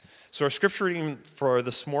So our scripture reading for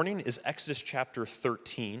this morning is Exodus chapter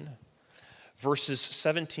 13, verses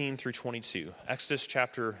 17 through 22. Exodus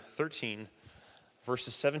chapter 13,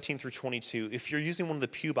 verses 17 through 22. If you're using one of the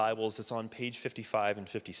Pew Bibles, it's on page 55 and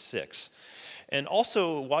 56. And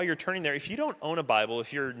also, while you're turning there, if you don't own a Bible,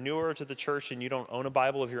 if you're newer to the church and you don't own a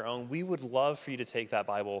Bible of your own, we would love for you to take that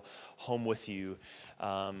Bible home with you.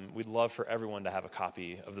 We'd love for everyone to have a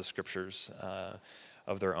copy of the scriptures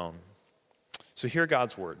of their own. So hear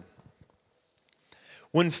God's word.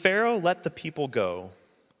 When Pharaoh let the people go,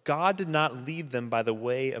 God did not lead them by the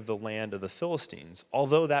way of the land of the Philistines,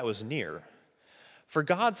 although that was near. For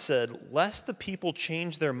God said, lest the people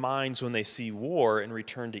change their minds when they see war and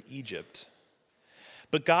return to Egypt.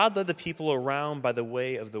 But God led the people around by the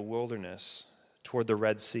way of the wilderness toward the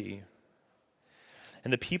Red Sea.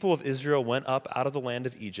 And the people of Israel went up out of the land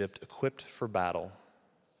of Egypt, equipped for battle.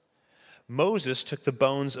 Moses took the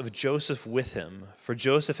bones of Joseph with him, for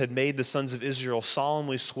Joseph had made the sons of Israel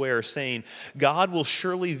solemnly swear, saying, God will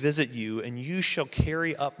surely visit you, and you shall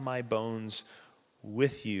carry up my bones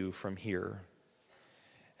with you from here.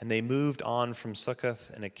 And they moved on from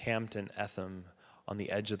Succoth and encamped in Etham on the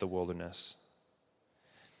edge of the wilderness.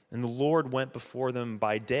 And the Lord went before them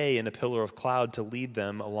by day in a pillar of cloud to lead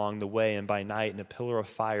them along the way, and by night in a pillar of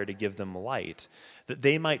fire to give them light, that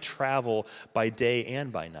they might travel by day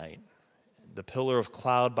and by night. The pillar of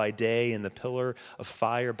cloud by day and the pillar of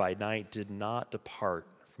fire by night did not depart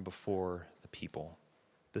from before the people.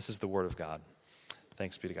 This is the word of God.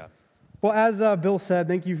 Thanks be to God. Well, as Bill said,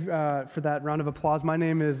 thank you for that round of applause. My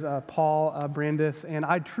name is Paul Brandis, and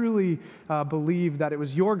I truly believe that it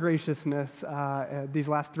was your graciousness these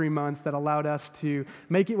last 3 months that allowed us to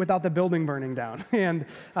make it without the building burning down. And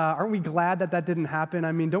aren't we glad that that didn't happen?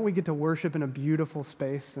 I mean, don't we get to worship in a beautiful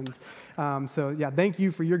space? And so, thank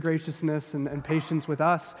you for your graciousness and patience with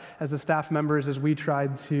us as the staff members as we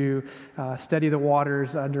tried to steady the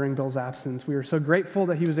waters during Bill's absence. We were so grateful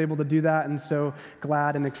that he was able to do that, and so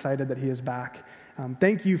glad and excited that he is back.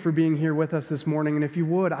 Thank you for being here with us this morning, and if you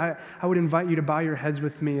would, I would invite you to bow your heads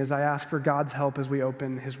with me as I ask for God's help as we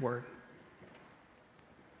open his word.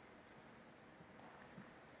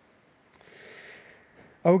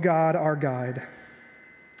 O God, our guide,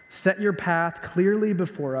 set your path clearly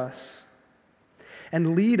before us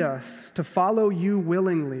and lead us to follow you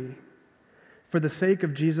willingly for the sake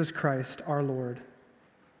of Jesus Christ, our Lord.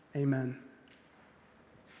 Amen.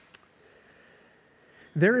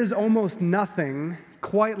 There is almost nothing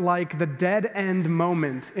quite like the dead end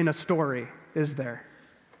moment in a story, is there?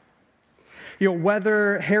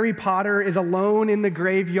 Whether Harry Potter is alone in the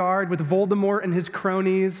graveyard with Voldemort and his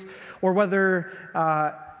cronies, or whether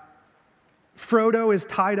Frodo is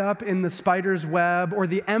tied up in the spider's web, or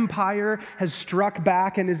the Empire has struck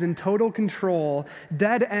back and is in total control,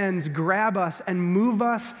 dead ends grab us and move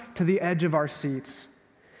us to the edge of our seats.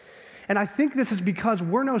 And I think this is because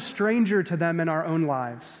we're no stranger to them in our own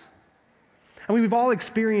lives. I mean, we've all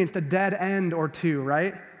experienced a dead end or two,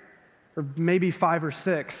 right? Or maybe 5 or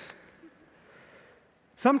 6.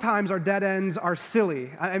 Sometimes our dead ends are silly.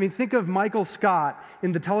 I mean, think of Michael Scott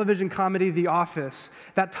in the television comedy The Office,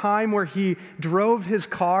 that time where he drove his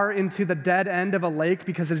car into the dead end of a lake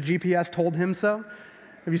because his GPS told him so.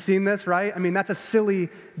 Have you seen this, right? I mean, that's a silly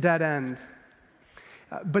dead end.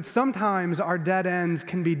 But sometimes our dead ends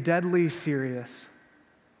can be deadly serious.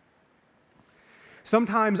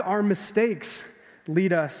 Sometimes our mistakes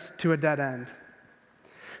lead us to a dead end.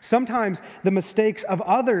 Sometimes the mistakes of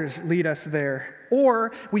others lead us there.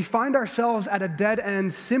 Or we find ourselves at a dead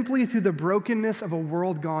end simply through the brokenness of a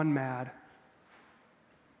world gone mad.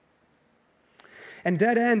 And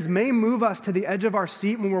dead ends may move us to the edge of our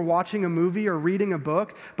seat when we're watching a movie or reading a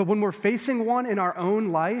book, but when we're facing one in our own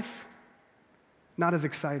life, not as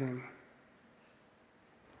exciting.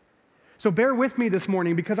 So bear with me this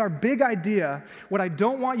morning, because our big idea, what I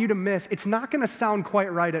don't want you to miss, it's not going to sound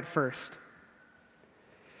quite right at first.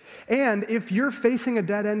 And if you're facing a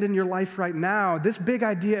dead end in your life right now, this big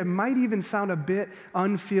idea, it might even sound a bit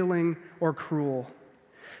unfeeling or cruel.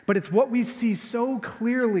 But it's what we see so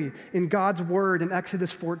clearly in God's word in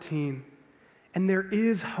Exodus 14. And there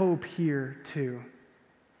is hope here too.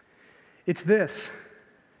 It's this: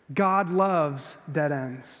 God loves dead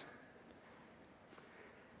ends.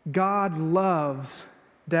 God loves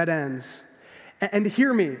dead ends. And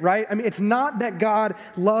hear me, right? I mean, it's not that God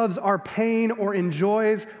loves our pain or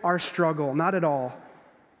enjoys our struggle, not at all.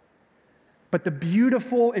 But the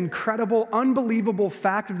beautiful, incredible, unbelievable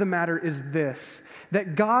fact of the matter is this: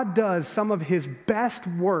 that God does some of his best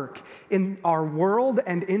work in our world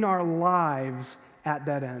and in our lives at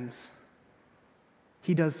dead ends.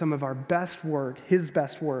 He does some of our best work, his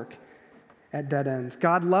best work, at dead ends.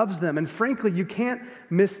 God loves them, and frankly, you can't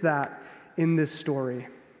miss that in this story.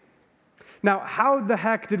 Now, how the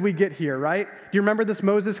heck did we get here, right? Do you remember this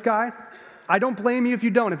Moses guy? I don't blame you if you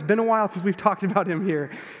don't. It's been a while since we've talked about him here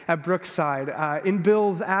at Brookside. In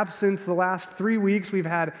Bill's absence the last 3 weeks, we've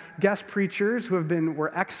had guest preachers who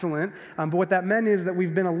were excellent. But what that meant is that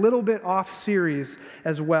we've been a little bit off series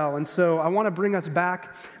as well. And so I want to bring us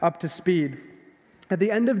back up to speed. At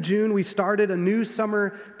the end of June, we started a new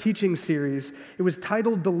summer teaching series. It was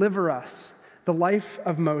titled Deliver Us, The Life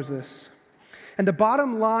of Moses. And the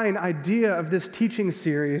bottom line idea of this teaching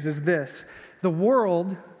series is this: the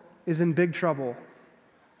world is in big trouble.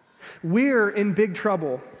 We're in big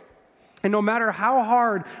trouble. And no matter how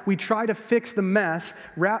hard we try to fix the mess,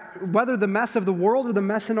 whether the mess of the world or the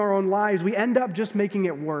mess in our own lives, we end up just making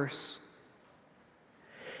it worse.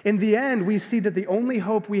 In the end, we see that the only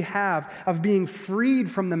hope we have of being freed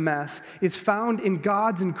from the mess is found in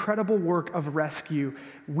God's incredible work of rescue.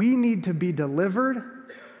 We need to be delivered,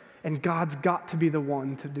 and God's got to be the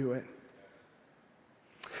one to do it.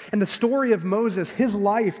 And the story of Moses, his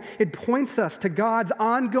life, it points us to God's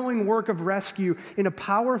ongoing work of rescue in a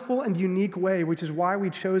powerful and unique way, which is why we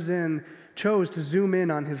chose to zoom in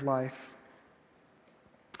on his life.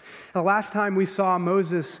 The last time we saw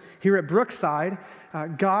Moses here at Brookside,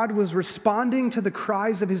 God was responding to the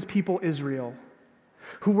cries of his people Israel,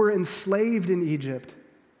 who were enslaved in Egypt.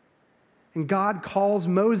 And God calls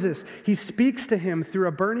Moses. He speaks to him through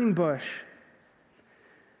a burning bush.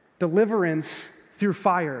 Deliverance through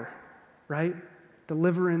fire, right?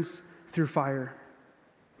 Deliverance through fire.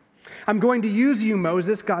 I'm going to use you,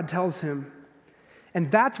 Moses, God tells him.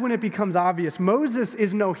 And that's when it becomes obvious. Moses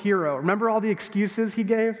is no hero. Remember all the excuses he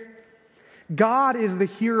gave? God is the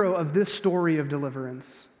hero of this story of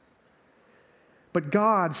deliverance. But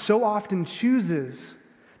God so often chooses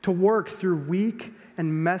to work through weak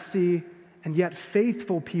and messy and yet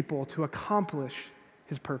faithful people to accomplish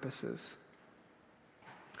his purposes.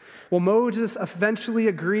 Well, Moses eventually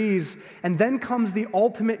agrees, and then comes the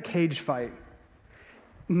ultimate cage fight.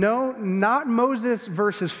 No, not Moses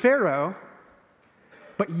versus Pharaoh,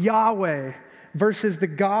 but Yahweh versus the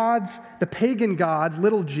gods, the pagan gods,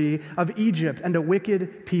 little g, of Egypt and a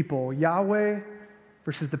wicked people. Yahweh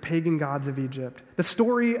versus the pagan gods of Egypt. The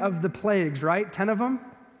story of the plagues, right? 10 of them?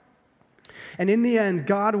 And in the end,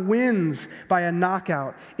 God wins by a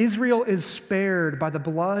knockout. Israel is spared by the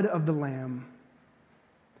blood of the Lamb.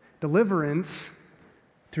 Deliverance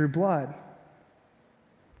through blood.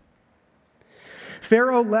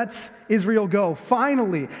 Pharaoh lets Israel go.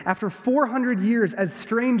 Finally, after 400 years as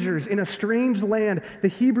strangers in a strange land, the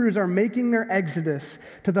Hebrews are making their exodus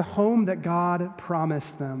to the home that God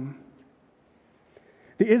promised them.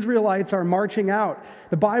 The Israelites are marching out.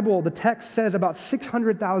 The Bible, the text says about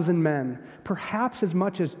 600,000 men, perhaps as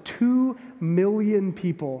much as 2 million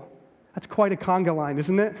people. That's quite a conga line,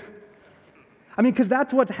 isn't it? I mean, because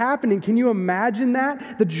that's what's happening. Can you imagine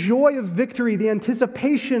that? The joy of victory, the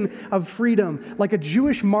anticipation of freedom, like a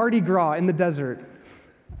Jewish Mardi Gras in the desert.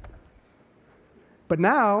 But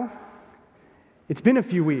now, it's been a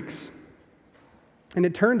few weeks, and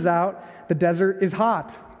it turns out the desert is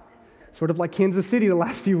hot, sort of like Kansas City the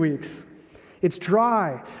last few weeks. It's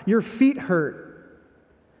dry. Your feet hurt.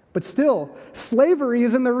 But still, slavery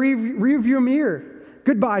is in the rearview mirror.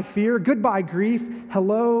 Goodbye, fear. Goodbye, grief.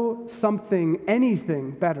 Hello, something, anything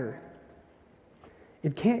better.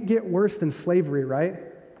 It can't get worse than slavery, right?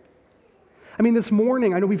 I mean, this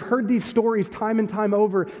morning, I know we've heard these stories time and time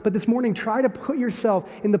over, but this morning, try to put yourself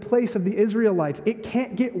in the place of the Israelites. It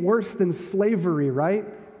can't get worse than slavery, right?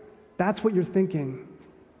 That's what you're thinking.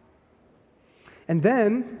 And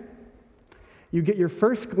then, you get your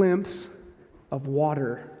first glimpse of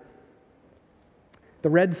water. The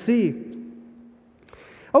Red Sea.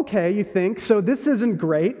 Okay, you think, so this isn't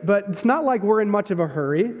great, but it's not like we're in much of a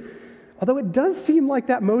hurry. Although it does seem like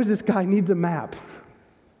that Moses guy needs a map.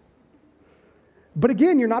 But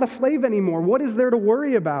again, you're not a slave anymore. What is there to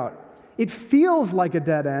worry about? It feels like a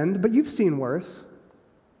dead end, but you've seen worse.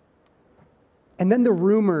 And then the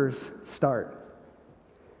rumors start.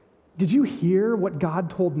 Did you hear what God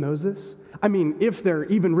told Moses? I mean, if they're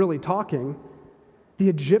even really talking, the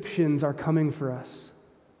Egyptians are coming for us.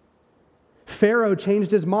 Pharaoh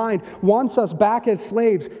changed his mind, wants us back as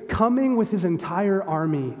slaves, coming with his entire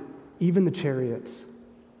army, even the chariots.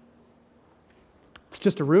 It's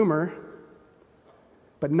just a rumor,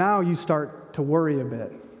 but now you start to worry a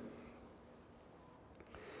bit.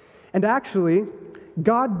 And actually,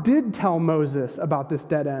 God did tell Moses about this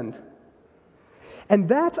dead end. And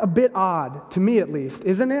that's a bit odd, to me at least,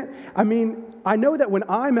 isn't it? I mean, I know that when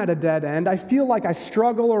I'm at a dead end, I feel like I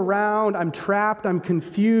struggle around, I'm trapped, I'm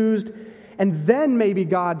confused. And then maybe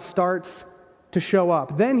God starts to show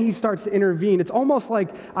up. Then he starts to intervene. It's almost like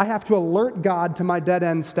I have to alert God to my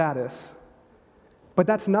dead-end status. But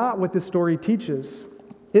that's not what this story teaches,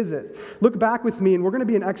 is it? Look back with me, and we're going to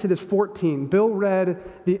be in Exodus 14. Bill read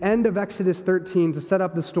the end of Exodus 13 to set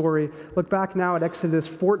up the story. Look back now at Exodus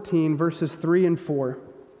 14, verses 3 and 4.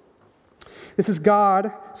 This is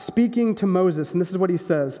God speaking to Moses, and this is what he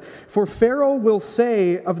says. For Pharaoh will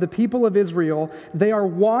say of the people of Israel, they are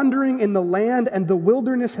wandering in the land, and the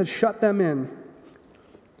wilderness has shut them in.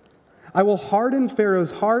 I will harden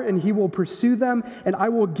Pharaoh's heart, and he will pursue them, and I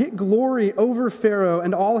will get glory over Pharaoh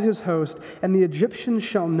and all his host, and the Egyptians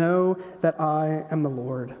shall know that I am the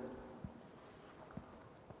Lord.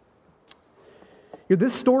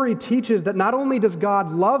 This story teaches that not only does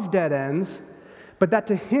God love dead ends, but that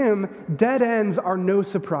to him, dead ends are no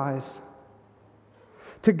surprise.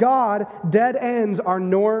 To God, dead ends are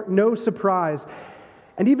no surprise.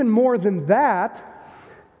 And even more than that,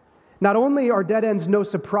 not only are dead ends no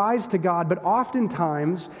surprise to God, but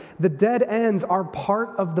oftentimes the dead ends are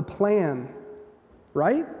part of the plan,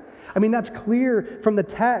 right? I mean, that's clear from the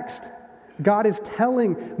text. God is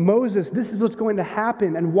telling Moses, this is what's going to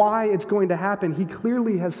happen and why it's going to happen. He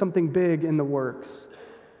clearly has something big in the works.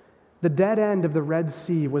 The dead end of the Red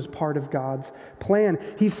Sea was part of God's plan.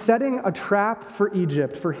 He's setting a trap for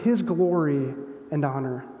Egypt for his glory and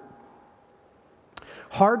honor.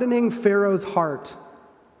 Hardening Pharaoh's heart.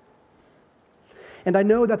 And I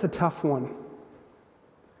know that's a tough one.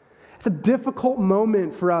 It's a difficult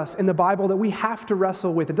moment for us in the Bible that we have to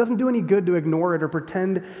wrestle with. It doesn't do any good to ignore it or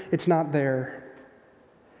pretend it's not there.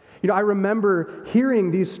 I remember hearing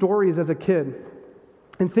these stories as a kid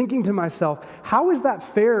and thinking to myself, how is that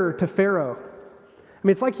fair to Pharaoh? I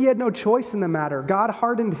mean, it's like he had no choice in the matter. God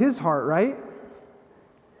hardened his heart, right?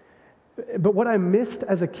 But what I missed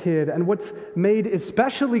as a kid, and what's made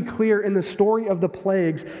especially clear in the story of the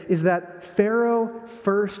plagues, is that Pharaoh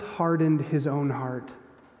first hardened his own heart.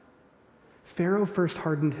 Pharaoh first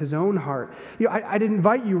hardened his own heart. I'd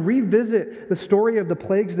invite you, revisit the story of the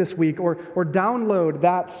plagues this week, or download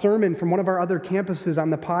that sermon from one of our other campuses on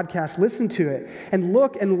the podcast. Listen to it, and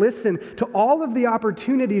look and listen to all of the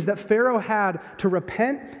opportunities that Pharaoh had to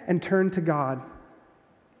repent and turn to God.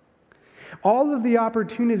 All of the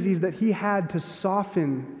opportunities that he had to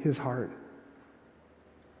soften his heart.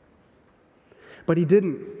 But he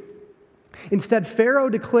didn't. Instead, Pharaoh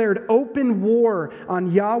declared open war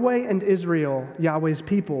on Yahweh and Israel, Yahweh's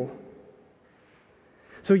people.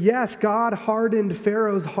 So yes, God hardened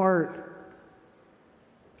Pharaoh's heart.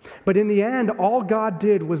 But in the end, all God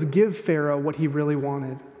did was give Pharaoh what he really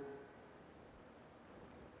wanted.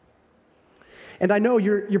 And I know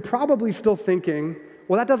you're probably still thinking,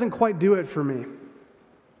 well, that doesn't quite do it for me.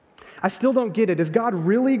 I still don't get it. Is God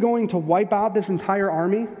really going to wipe out this entire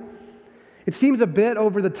army? It seems a bit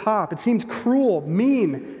over the top. It seems cruel,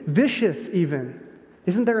 mean, vicious even.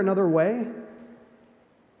 Isn't there another way?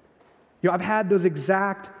 I've had those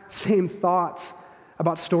exact same thoughts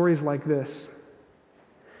about stories like this.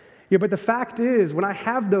 But the fact is, when I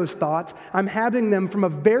have those thoughts, I'm having them from a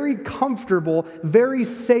very comfortable, very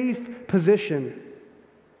safe position.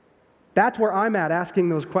 That's where I'm at asking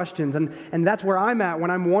those questions, and that's where I'm at when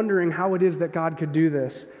I'm wondering how it is that God could do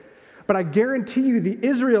this. But I guarantee you the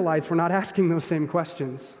Israelites were not asking those same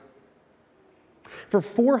questions. For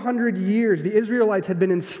 400 years, the Israelites had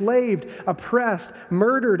been enslaved, oppressed,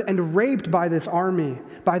 murdered, and raped by this army,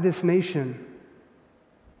 by this nation.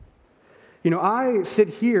 I sit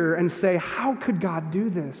here and say, how could God do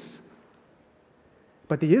this?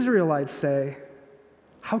 But the Israelites say,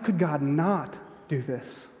 how could God not do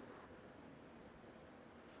this?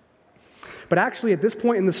 But actually, at this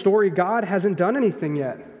point in the story, God hasn't done anything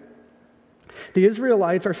yet. The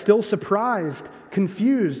Israelites are still surprised,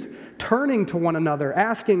 confused, turning to one another,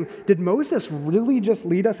 asking, did Moses really just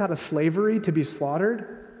lead us out of slavery to be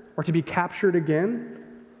slaughtered or to be captured again?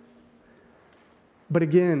 But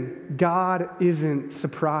again, God isn't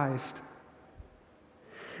surprised.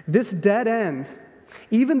 This dead end,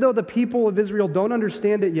 even though the people of Israel don't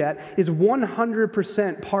understand it yet, is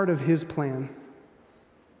 100% part of his plan.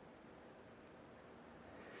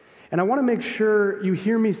 And I want to make sure you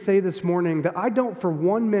hear me say this morning that I don't for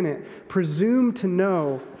 1 minute presume to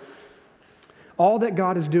know all that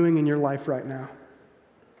God is doing in your life right now.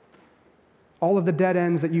 All of the dead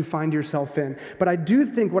ends that you find yourself in. But I do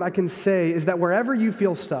think what I can say is that wherever you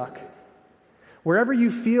feel stuck, wherever you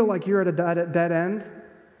feel like you're at a dead end,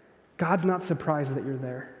 God's not surprised that you're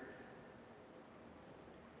there.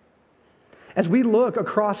 As we look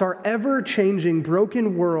across our ever-changing,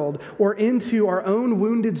 broken world or into our own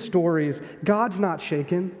wounded stories, God's not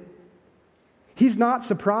shaken. He's not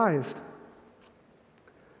surprised.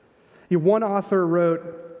 One author wrote,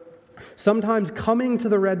 "Sometimes coming to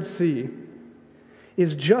the Red Sea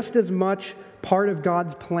is just as much part of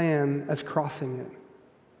God's plan as crossing it."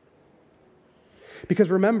 Because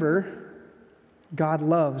remember, God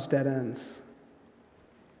loves dead ends.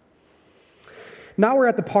 Now we're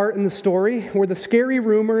at the part in the story where the scary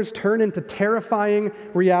rumors turn into terrifying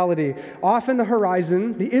reality. Off in the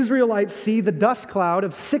horizon, the Israelites see the dust cloud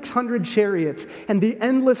of 600 chariots and the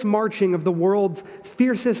endless marching of the world's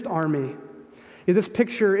fiercest army. This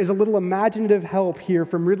picture is a little imaginative help here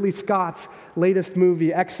from Ridley Scott's latest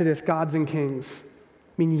movie, Exodus, Gods and Kings.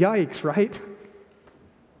 I mean, yikes, right?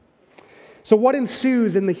 So what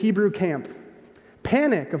ensues in the Hebrew camp?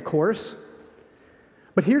 Panic, of course.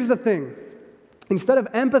 But here's the thing. Instead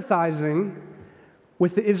of empathizing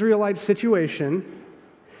with the Israelite situation,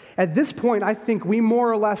 at this point, I think we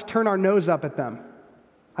more or less turn our nose up at them.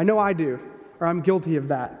 I know I do, or I'm guilty of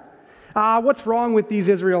that. What's wrong with these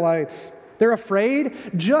Israelites? They're afraid?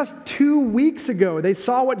 Just 2 weeks ago, they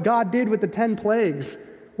saw what God did with the 10 plagues.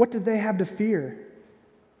 What did they have to fear?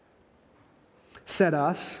 Said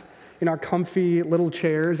us, in our comfy little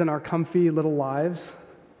chairs and our comfy little lives.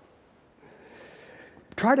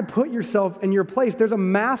 Try to put yourself in your place. There's a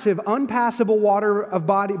massive, unpassable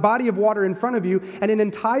body of water in front of you and an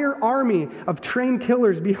entire army of trained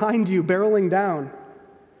killers behind you barreling down.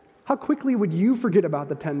 How quickly would you forget about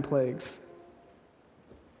the 10 plagues?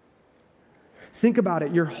 Think about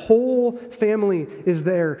it. Your whole family is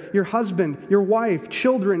there. Your husband, your wife,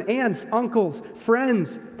 children, aunts, uncles,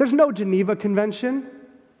 friends. There's no Geneva Convention.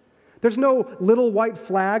 There's no little white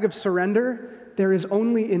flag of surrender. There is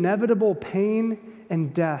only inevitable pain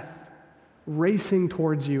and death racing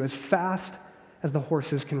towards you as fast as the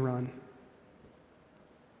horses can run.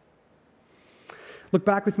 Look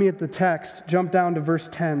back with me at the text. Jump down to verse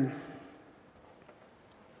 10.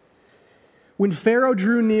 When Pharaoh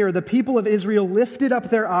drew near, the people of Israel lifted up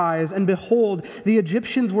their eyes, and behold, the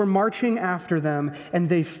Egyptians were marching after them, and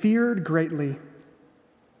they feared greatly.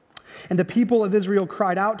 And the people of Israel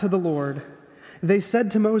cried out to the Lord. They said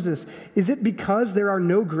to Moses, "Is it because there are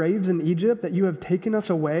no graves in Egypt that you have taken us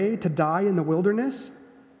away to die in the wilderness?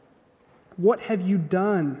 What have you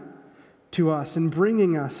done to us in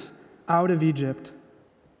bringing us out of Egypt?"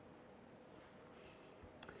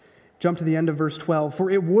 Jump to the end of verse 12. "For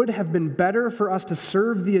it would have been better for us to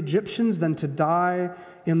serve the Egyptians than to die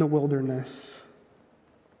in the wilderness."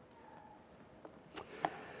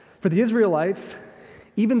 For the Israelites,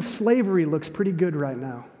 even slavery looks pretty good right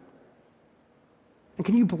now. And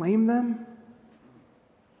can you blame them?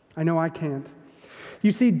 I know I can't.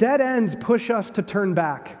 You see, dead ends push us to turn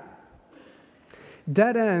back.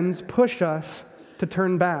 Dead ends push us to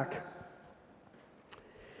turn back.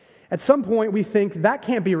 At some point, we think, that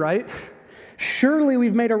can't be right. Surely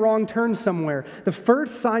we've made a wrong turn somewhere. The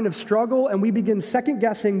first sign of struggle, and we begin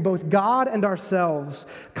second-guessing both God and ourselves,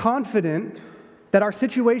 confident that our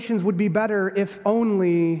situations would be better if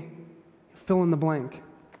only fill in the blank.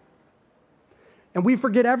 And we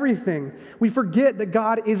forget everything. We forget that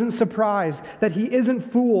God isn't surprised, that He isn't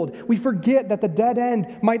fooled. We forget that the dead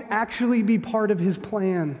end might actually be part of His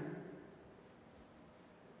plan.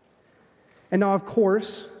 And now, of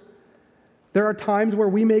course, there are times where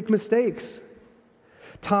we make mistakes.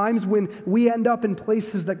 Times when we end up in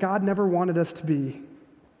places that God never wanted us to be.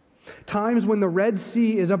 Times when the Red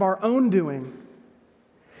Sea is of our own doing.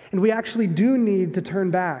 And we actually do need to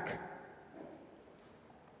turn back.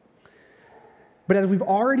 But as we've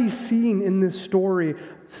already seen in this story,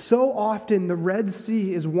 so often the Red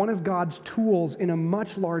Sea is one of God's tools in a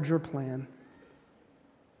much larger plan.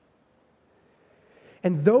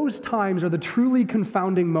 And those times are the truly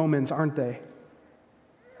confounding moments, aren't they?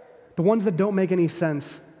 The ones that don't make any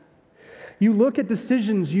sense. You look at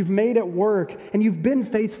decisions you've made at work and you've been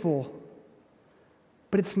faithful,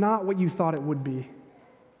 but it's not what you thought it would be.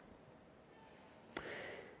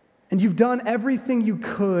 And you've done everything you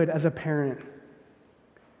could as a parent.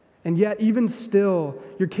 And yet, even still,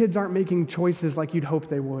 your kids aren't making choices like you'd hope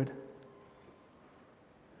they would.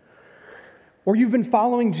 Or you've been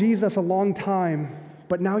following Jesus a long time,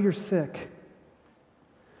 but now you're sick.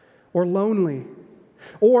 Or lonely.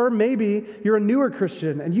 Or maybe you're a newer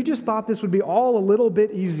Christian and you just thought this would be all a little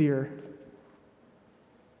bit easier.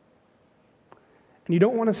 And you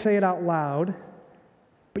don't want to say it out loud,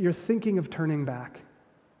 but you're thinking of turning back.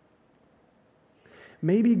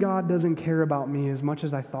 Maybe God doesn't care about me as much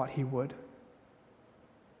as I thought He would.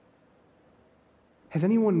 Has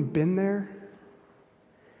anyone been there?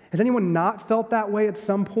 Has anyone not felt that way at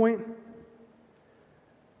some point?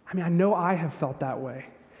 I mean, I know I have felt that way.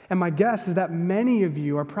 And my guess is that many of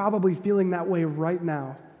you are probably feeling that way right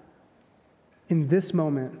now, in this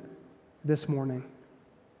moment. this morning.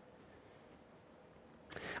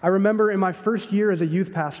 I remember in my first year as a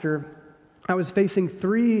youth pastor, I was facing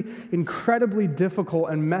 3 incredibly difficult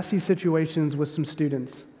and messy situations with some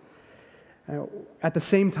students. At the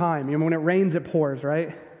same time, when it rains, it pours,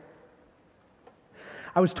 right?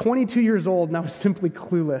 I was 22 years old and I was simply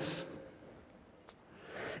clueless.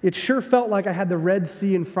 It sure felt like I had the Red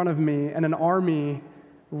Sea in front of me and an army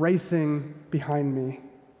racing behind me.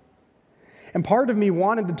 And part of me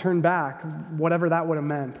wanted to turn back, whatever that would have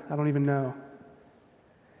meant. I don't even know.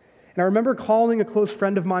 And I remember calling a close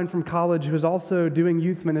friend of mine from college who was also doing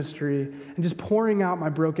youth ministry and just pouring out my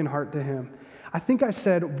broken heart to him. I think I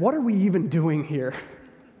said, "What are we even doing here?"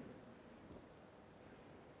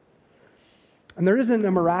 And there isn't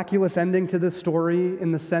a miraculous ending to this story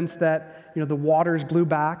in the sense that, the waters blew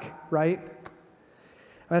back, right?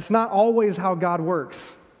 That's not always how God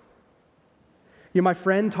works. My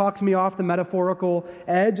friend talked me off the metaphorical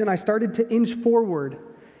edge, and I started to inch forward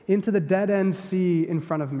into the dead-end sea in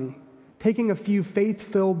front of me, taking a few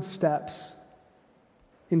faith-filled steps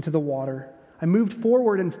into the water. I moved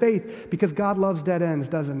forward in faith because God loves dead ends,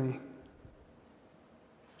 doesn't he?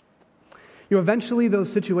 Eventually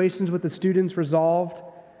those situations with the students resolved.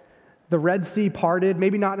 The Red Sea parted,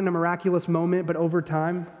 maybe not in a miraculous moment, but over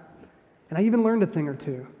time. And I even learned a thing or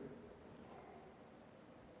two.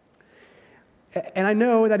 And I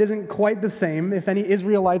know that isn't quite the same. If any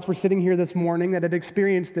Israelites were sitting here this morning that had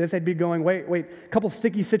experienced this, they'd be going, wait, a couple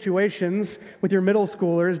sticky situations with your middle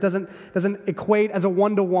schoolers doesn't equate as a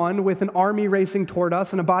one-to-one with an army racing toward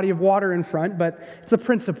us and a body of water in front, but it's a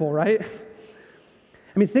principle, right?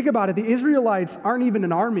 Think about it. The Israelites aren't even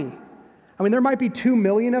an army. There might be 2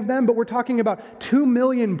 million of them, but we're talking about 2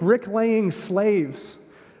 million bricklaying slaves,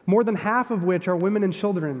 more than half of which are women and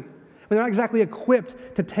children. They're not exactly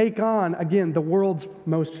equipped to take on, again, the world's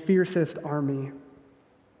most fiercest army.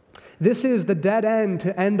 This is the dead end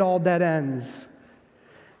to end all dead ends.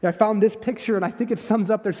 I found this picture, and I think it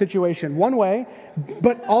sums up their situation. One way,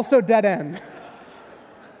 but also dead end.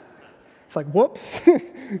 It's like, whoops,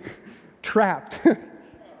 trapped.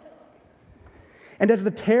 And as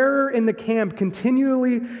the terror in the camp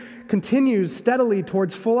continues steadily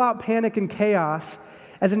towards full-out panic and chaos,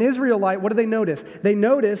 as an Israelite, what do they notice? They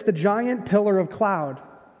notice the giant pillar of cloud.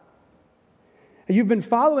 You've been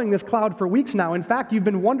following this cloud for weeks now. In fact, you've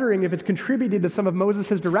been wondering if it's contributed to some of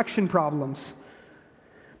Moses' direction problems.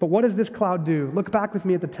 But what does this cloud do? Look back with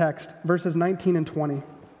me at the text, verses 19 and 20.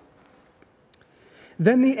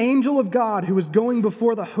 Then the angel of God, who was going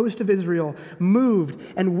before the host of Israel, moved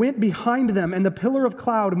and went behind them, and the pillar of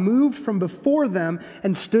cloud moved from before them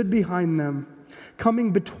and stood behind them,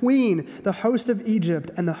 coming between the host of Egypt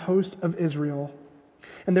and the host of Israel.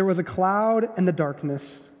 And there was a cloud and the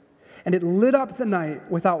darkness, and it lit up the night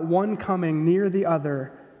without one coming near the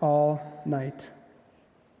other all night.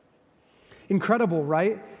 Incredible,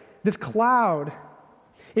 right? This cloud,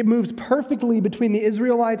 it moves perfectly between the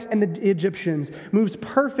Israelites and the Egyptians, moves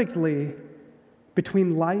perfectly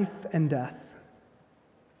between life and death.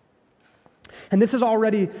 And this is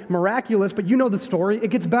already miraculous, but you know the story.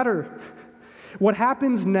 It gets better. What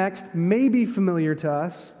happens next may be familiar to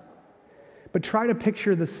us, but try to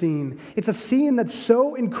picture the scene. It's a scene that's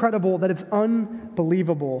so incredible that it's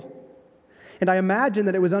unbelievable. And I imagine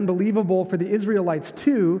that it was unbelievable for the Israelites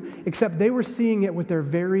too, except they were seeing it with their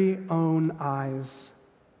very own eyes.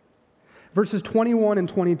 Verses 21 and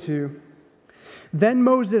 22. Then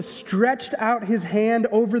Moses stretched out his hand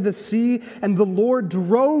over the sea, and the Lord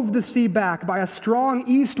drove the sea back by a strong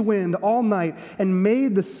east wind all night and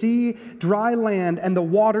made the sea dry land, and the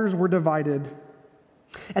waters were divided.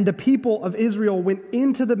 And the people of Israel went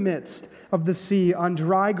into the midst of the sea on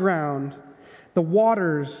dry ground, the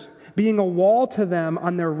waters being a wall to them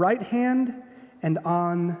on their right hand and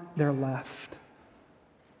on their left.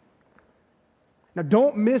 Now,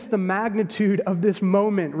 don't miss the magnitude of this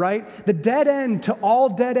moment, right? The dead end to all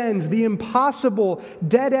dead ends, the impossible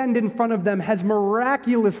dead end in front of them has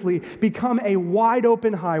miraculously become a wide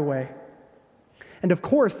open highway. And of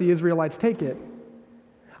course, the Israelites take it.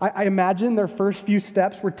 I imagine their first few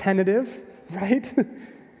steps were tentative, right?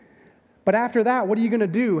 But after that, what are you going to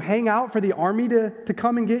do? Hang out for the army to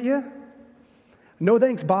come and get you? No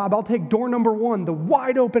thanks, Bob. I'll take door number 1, the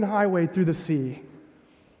wide open highway through the sea.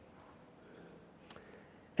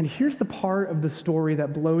 And here's the part of the story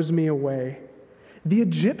that blows me away. The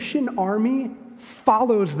Egyptian army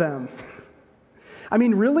follows them.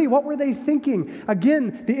 Really, what were they thinking?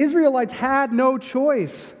 Again, the Israelites had no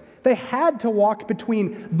choice. They had to walk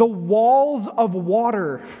between the walls of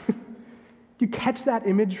water. Do you catch that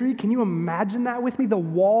imagery? Can you imagine that with me? The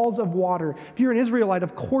walls of water. If you're an Israelite,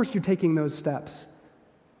 of course you're taking those steps.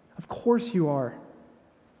 Of course you are.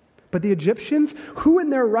 But the Egyptians, who in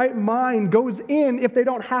their right mind goes in if they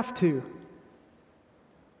don't have to?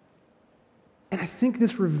 And I think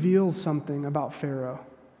this reveals something about Pharaoh.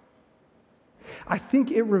 I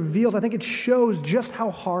think it shows just how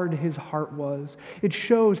hard his heart was. It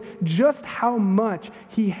shows just how much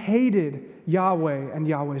he hated Yahweh and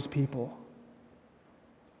Yahweh's people.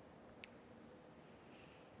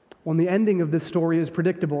 Well, and the ending of this story is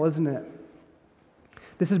predictable, isn't it?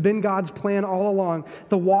 This has been God's plan all along.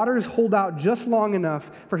 The waters hold out just long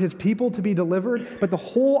enough for his people to be delivered, but the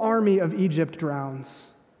whole army of Egypt drowns.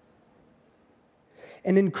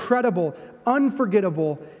 An incredible,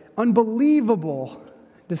 unforgettable, unbelievable,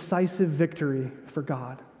 decisive victory for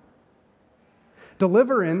God.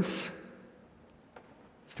 Deliverance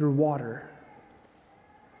through water.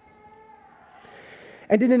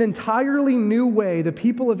 And in an entirely new way, the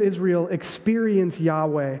people of Israel experience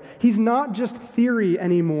Yahweh. He's not just theory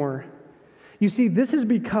anymore. You see, this is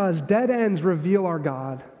because dead ends reveal our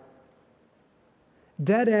God.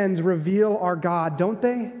 Dead ends reveal our God, don't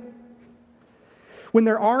they? When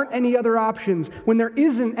there aren't any other options, when there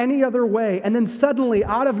isn't any other way, and then suddenly,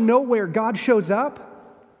 out of nowhere, God shows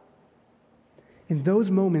up, in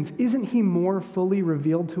those moments, isn't he more fully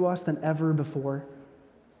revealed to us than ever before?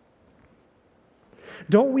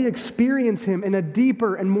 Don't we experience him in a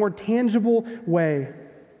deeper and more tangible way?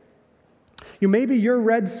 Maybe your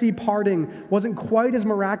Red Sea parting wasn't quite as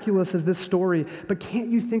miraculous as this story, but can't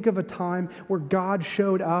you think of a time where God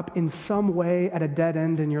showed up in some way at a dead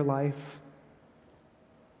end in your life?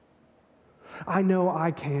 I know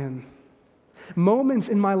I can. Moments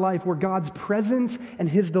in my life where God's presence and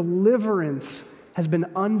his deliverance has been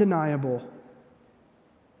undeniable.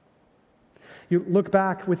 You look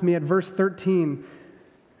back with me at verse 13.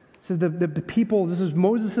 This is this is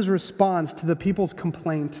Moses' response to the people's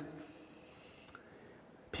complaint.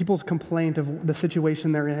 People's complaint of the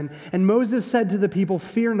situation they're in. And Moses said to the people,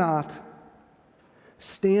 "Fear not,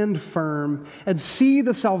 stand firm, and see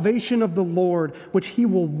the salvation of the Lord, which he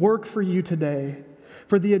will work for you today.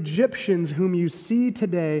 For the Egyptians whom you see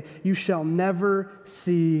today, you shall never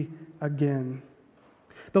see again.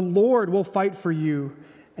 The Lord will fight for you,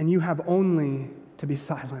 and you have only to be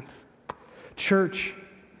silent." Church,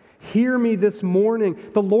 hear me this morning.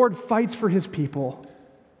 The Lord fights for his people.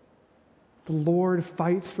 The Lord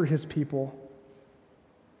fights for his people.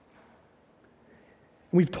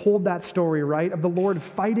 We've told that story, right, of the Lord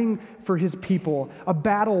fighting for his people, a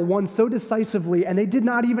battle won so decisively, and they did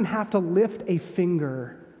not even have to lift a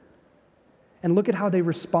finger. And look at how they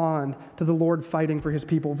respond to the Lord fighting for his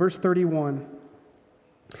people. Verse 31.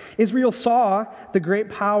 Israel saw the great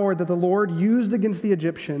power that the Lord used against the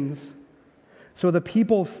Egyptians. So the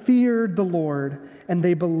people feared the Lord, and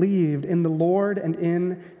they believed in the Lord and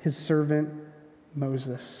in his servant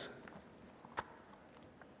Moses.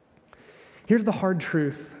 Here's the hard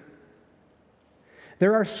truth.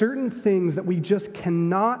 There are certain things that we just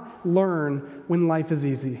cannot learn when life is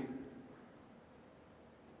easy.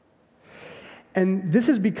 And this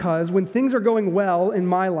is because when things are going well in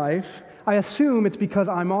my life, I assume it's because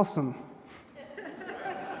I'm awesome.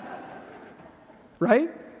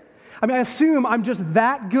 Right? I assume I'm just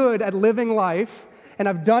that good at living life, and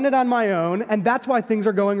I've done it on my own, and that's why things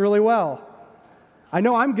are going really well. I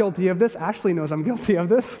know I'm guilty of this. Ashley knows I'm guilty of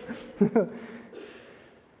this.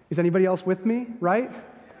 Is anybody else with me, right?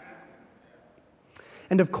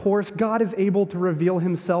 And of course, God is able to reveal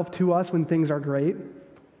himself to us when things are great.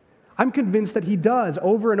 I'm convinced that he does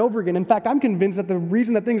over and over again. In fact, I'm convinced that the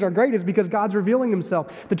reason that things are great is because God's revealing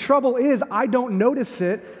himself. The trouble is, I don't notice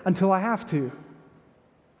it until I have to.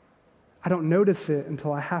 I don't notice it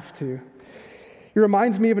until I have to. It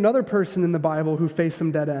reminds me of another person in the Bible who faced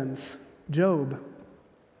some dead ends, Job.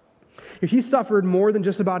 He suffered more than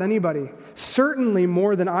just about anybody, certainly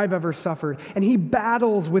more than I've ever suffered, and he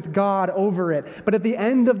battles with God over it. But at the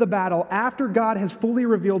end of the battle, after God has fully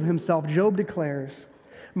revealed himself, Job declares,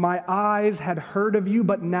 "My eyes had heard of you,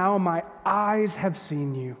 but now my eyes have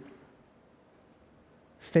seen you."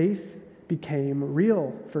 Faith became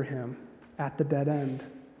real for him at the dead end.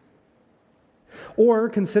 Or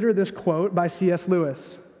consider this quote by C.S.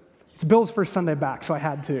 Lewis. It's Bill's first Sunday back, so I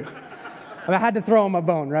had to. I had to throw him a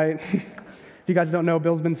bone, right? If you guys don't know,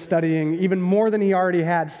 Bill's been studying even more than he already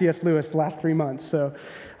had C.S. Lewis the last 3 months.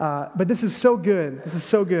 But this is so good. This is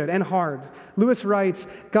so good and hard. Lewis writes,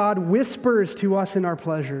 "God whispers to us in our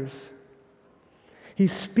pleasures. He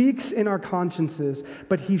speaks in our consciences,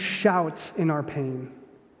 but he shouts in our pain.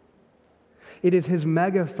 It is his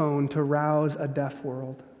megaphone to rouse a deaf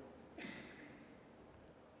world."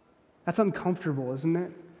 That's uncomfortable, isn't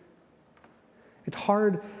it? It's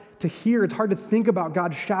hard to hear. It's hard to think about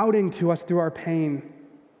God shouting to us through our pain.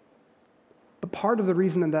 But part of the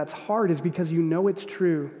reason that that's hard is because you know it's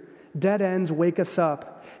true. Dead ends wake us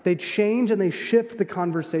up. They change and they shift the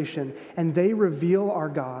conversation, and they reveal our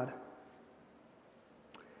God.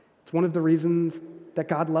 It's one of the reasons that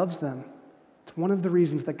God loves them. It's one of the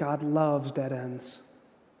reasons that God loves dead ends.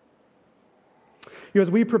 As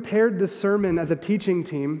we prepared this sermon as a teaching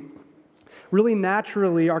team, really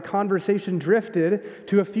naturally our conversation drifted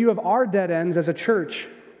to a few of our dead ends as a church.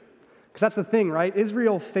 Because that's the thing, right?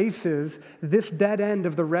 Israel faces this dead end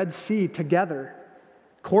of the Red Sea together,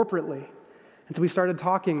 corporately. And so we started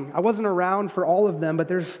talking. I wasn't around for all of them, but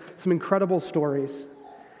there's some incredible stories.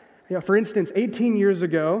 For instance, 18 years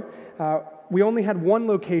ago, we only had one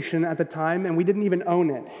location at the time, and we didn't even own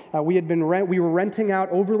it. We were renting out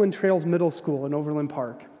Overland Trails Middle School in Overland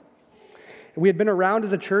Park. We had been around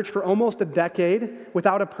as a church for almost a decade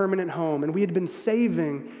without a permanent home, and we had been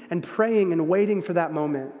saving and praying and waiting for that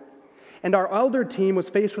moment. And our elder team was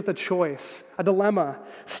faced with a choice, a dilemma: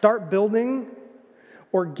 start building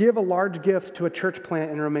or give a large gift to a church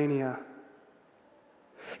plant in Romania.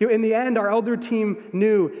 In the end, our elder team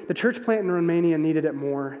knew the church plant in Romania needed it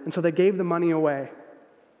more, and so they gave the money away.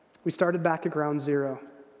 We started back at ground zero.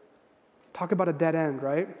 Talk about a dead end,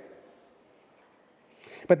 right?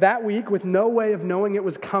 But that week, with no way of knowing it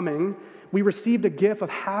was coming, we received a gift of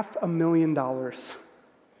 $500,000.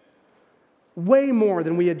 Way more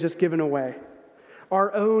than we had just given away.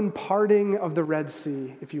 Our own parting of the Red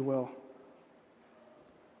Sea, if you will.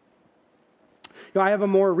 I have a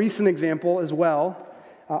more recent example as well.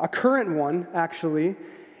 A current one, actually,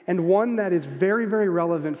 and one that is very, very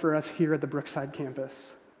relevant for us here at the Brookside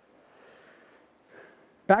campus.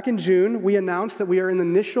 Back in June, we announced that we are in the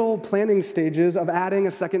initial planning stages of adding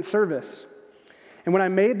a second service. And when I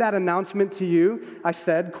made that announcement to you, I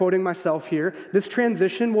said, quoting myself here, this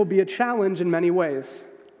transition will be a challenge in many ways.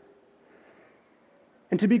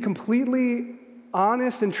 And to be completely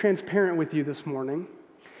honest and transparent with you this morning,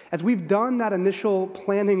 as we've done that initial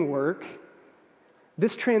planning work,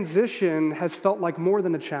 this transition has felt like more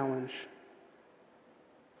than a challenge.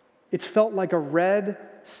 It's felt like a Red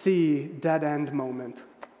Sea dead-end moment.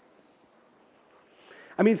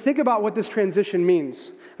 Think about what this transition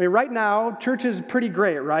means. Right now, church is pretty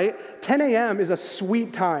great, right? 10 a.m. is a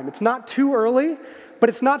sweet time. It's not too early, but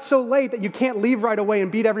it's not so late that you can't leave right away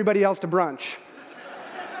and beat everybody else to brunch.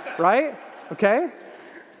 Right? Okay?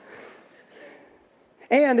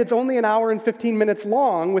 And it's only an hour and 15 minutes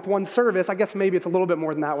long with one service. I guess maybe it's a little bit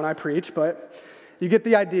more than that when I preach, but you get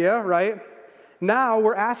the idea, right? Now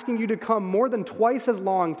we're asking you to come more than twice as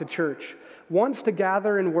long to church, once to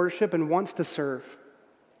gather and worship and once to serve.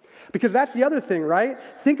 Because that's the other thing, right?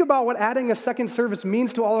 Think about what adding a second service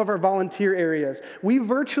means to all of our volunteer areas. We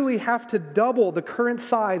virtually have to double the current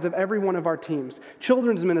size of every one of our teams.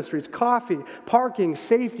 Children's ministries, coffee, parking,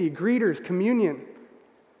 safety, greeters, communion.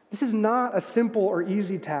 This is not a simple or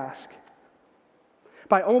easy task.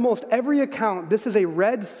 By almost every account, this is a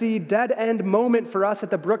Red Sea dead-end moment for us at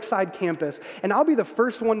the Brookside campus. And I'll be the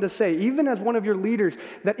first one to say, even as one of your leaders,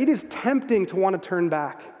 that it is tempting to want to turn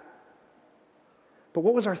back. But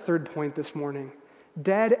what was our third point this morning?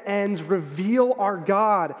 Dead ends reveal our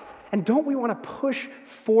God. And don't we want to push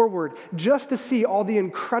forward just to see all the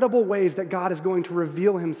incredible ways that God is going to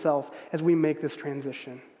reveal himself as we make this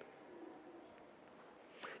transition?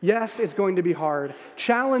 Yes, it's going to be hard,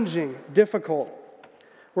 challenging, difficult.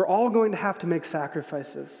 We're all going to have to make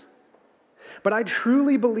sacrifices. But I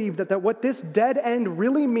truly believe that what this dead end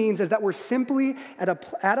really means is that we're simply at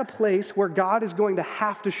a place where God is going to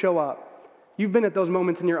have to show up. You've been at those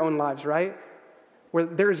moments in your own lives, right? Where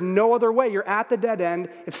there is no other way. You're at the dead end.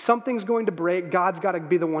 If something's going to break, God's got to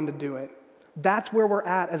be the one to do it. That's where we're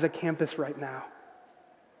at as a campus right now.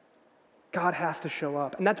 God has to show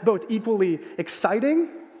up. And that's both equally exciting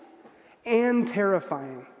and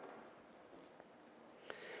terrifying.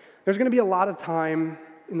 There's going to be a lot of time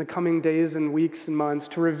in the coming days and weeks and months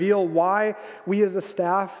to reveal why we as a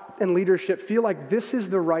staff and leadership feel like this is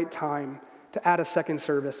the right time to add a second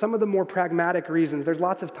service. Some of the more pragmatic reasons, there's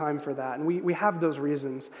lots of time for that, and we have those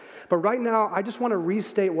reasons. But right now, I just want to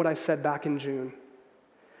restate what I said back in June.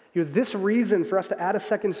 This reason for us to add a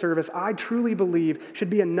second service, I truly believe, should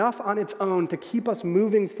be enough on its own to keep us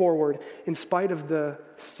moving forward in spite of the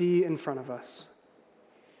sea in front of us.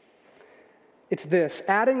 It's this: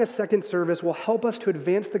 adding a second service will help us to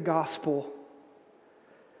advance the gospel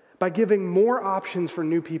by giving more options for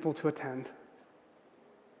new people to attend.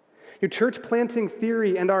 Your church planting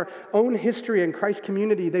theory and our own history in Christ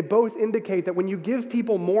community, they both indicate that when you give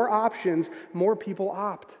people more options, more people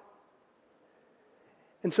opt.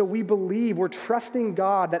 And so we believe, we're trusting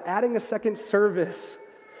God that adding a second service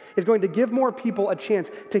is going to give more people a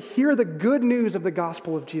chance to hear the good news of the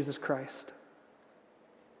gospel of Jesus Christ.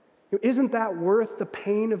 Isn't that worth the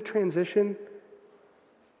pain of transition?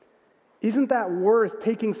 Isn't that worth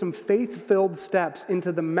taking some faith-filled steps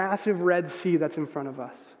into the massive Red Sea that's in front of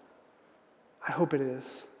us? I hope it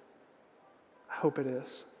is. I hope it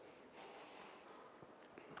is.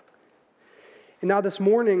 And now this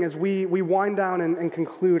morning, as we wind down and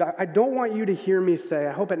conclude, I don't want you to hear me say,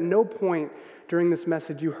 I hope at no point during this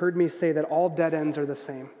message you heard me say that all dead ends are the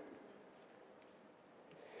same.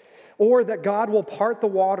 Or that God will part the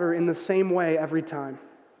water in the same way every time.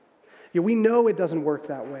 We know it doesn't work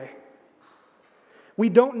that way. We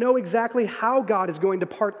don't know exactly how God is going to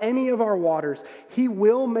part any of our waters. He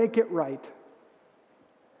will make it right.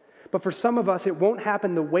 But for some of us, it won't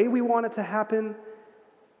happen the way we want it to happen,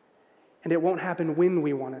 and it won't happen when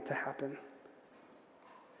we want it to happen.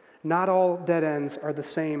 Not all dead ends are the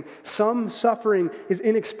same. Some suffering is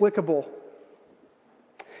inexplicable.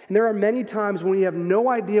 And there are many times when we have no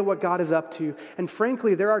idea what God is up to, and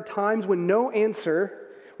frankly, there are times when no answer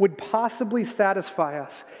would possibly satisfy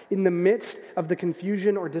us in the midst of the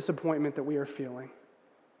confusion or disappointment that we are feeling.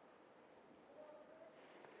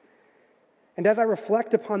 And as I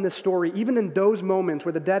reflect upon this story, even in those moments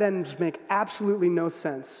where the dead ends make absolutely no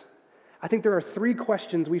sense, I think there are 3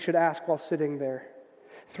 questions we should ask while sitting there.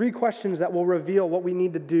 3 questions that will reveal what we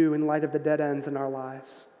need to do in light of the dead ends in our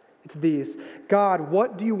lives. It's these. God,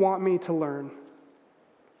 what do you want me to learn?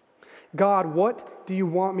 God, what do you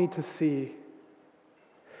want me to see?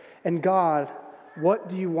 And God, what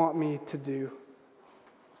do you want me to do?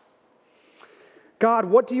 God,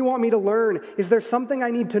 what do you want me to learn? Is there something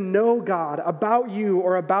I need to know, God, about you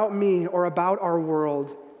or about me or about our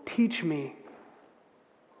world? Teach me.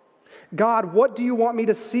 God, what do you want me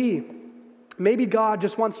to see? Maybe God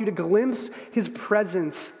just wants you to glimpse His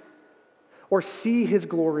presence or see His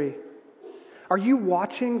glory. Are you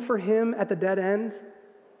watching for Him at the dead end,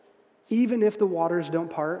 even if the waters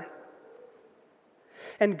don't part?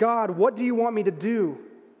 And God, what do you want me to do?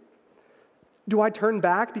 Do I turn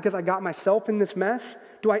back because I got myself in this mess?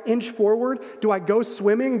 Do I inch forward? Do I go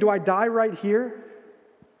swimming? Do I die right here?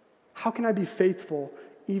 How can I be faithful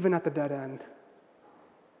even at the dead end?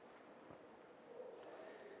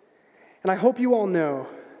 And I hope you all know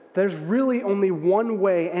there's really only one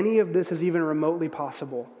way any of this is even remotely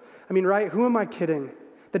possible. I mean, right? Who am I kidding?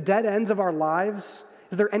 The dead ends of our lives?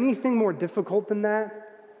 Is there anything more difficult than that?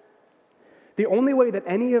 The only way that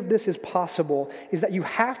any of this is possible is that you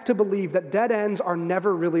have to believe that dead ends are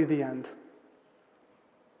never really the end.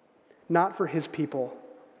 Not for His people.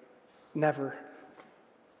 Never.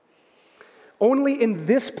 Only in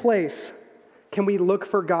this place can we look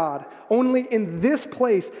for God. Only in this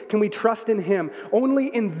place can we trust in Him. Only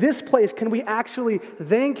in this place can we actually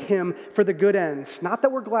thank Him for the good ends. Not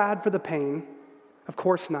that we're glad for the pain. Of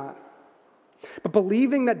course not. But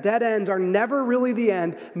believing that dead ends are never really the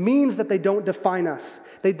end means that they don't define us.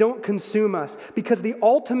 They don't consume us, because the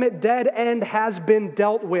ultimate dead end has been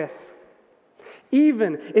dealt with.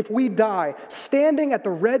 Even if we die standing at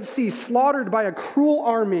the Red Sea, slaughtered by a cruel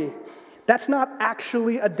army, that's not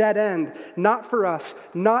actually a dead end. Not for us,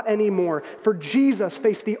 not anymore. For Jesus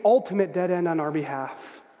faced the ultimate dead end on our behalf.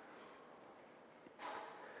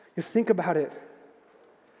 You think about it.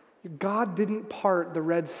 God didn't part the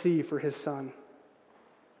Red Sea for His Son.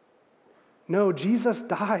 No, Jesus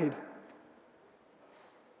died.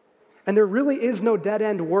 And there really is no dead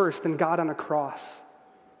end worse than God on a cross.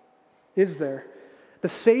 Is there? The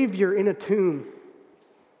Savior in a tomb.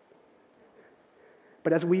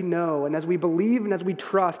 But as we know, and as we believe, and as we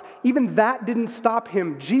trust, even that didn't stop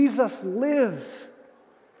Him. Jesus lives.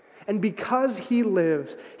 And because He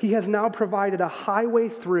lives, He has now provided a highway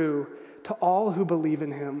through to all who believe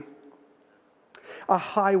in Him. A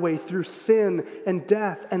highway through sin and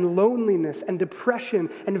death and loneliness and depression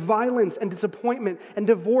and violence and disappointment and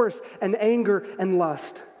divorce and anger and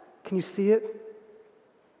lust. Can you see it?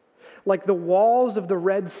 Like the walls of the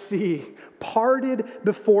Red Sea parted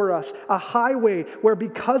before us, a highway where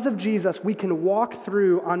because of Jesus we can walk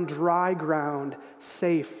through on dry ground,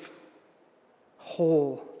 safe,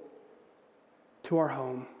 whole, to our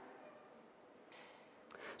home.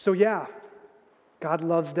 So yeah, God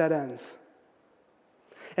loves dead ends.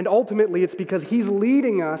 And ultimately it's because He's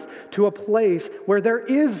leading us to a place where there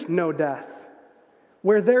is no death,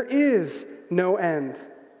 where there is no end.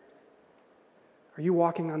 Are you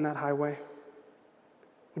walking on that highway?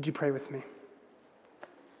 Would you pray with me?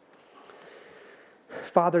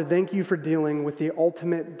 Father, thank you for dealing with the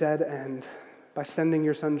ultimate dead end by sending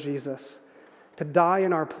your Son Jesus to die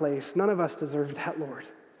in our place. None of us deserve that, Lord.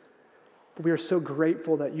 But we are so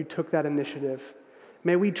grateful that you took that initiative.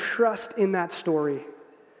 May we trust in that story.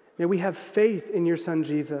 May we have faith in your Son,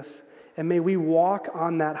 Jesus. And may we walk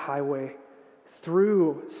on that highway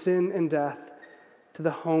through sin and death to the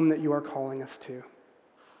home that you are calling us to.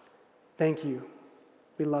 Thank you.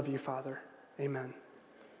 We love you, Father. Amen.